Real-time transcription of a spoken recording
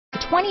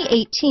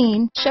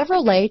2018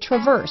 Chevrolet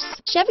Traverse.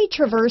 Chevy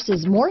Traverse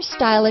is more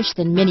stylish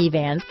than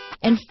minivans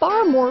and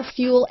far more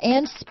fuel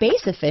and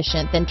space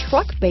efficient than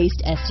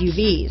truck-based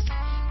SUVs.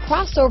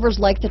 Crossovers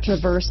like the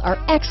Traverse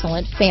are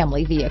excellent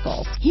family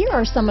vehicles. Here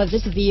are some of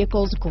this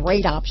vehicle's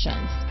great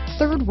options: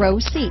 third row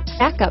seat,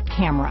 backup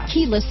camera,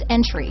 keyless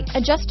entry,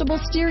 adjustable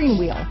steering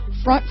wheel,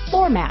 front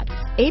floor mats,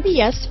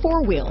 ABS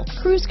 4-wheel,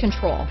 cruise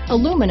control,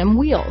 aluminum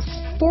wheels,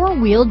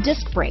 4-wheel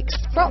disc brakes,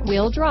 front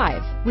wheel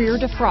drive, rear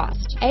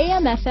defrost,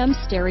 AM/FM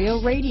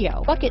stereo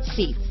radio, bucket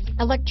seats,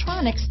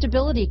 electronic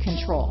stability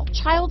control,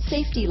 child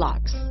safety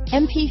locks,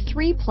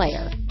 MP3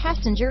 player,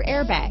 passenger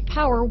airbag,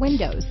 power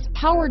windows,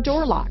 power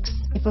door locks.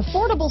 If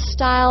affordable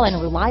style and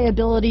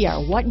reliability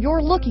are what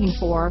you're looking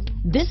for,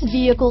 this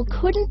vehicle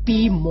couldn't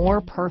be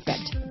more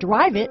perfect.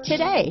 Drive it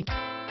today.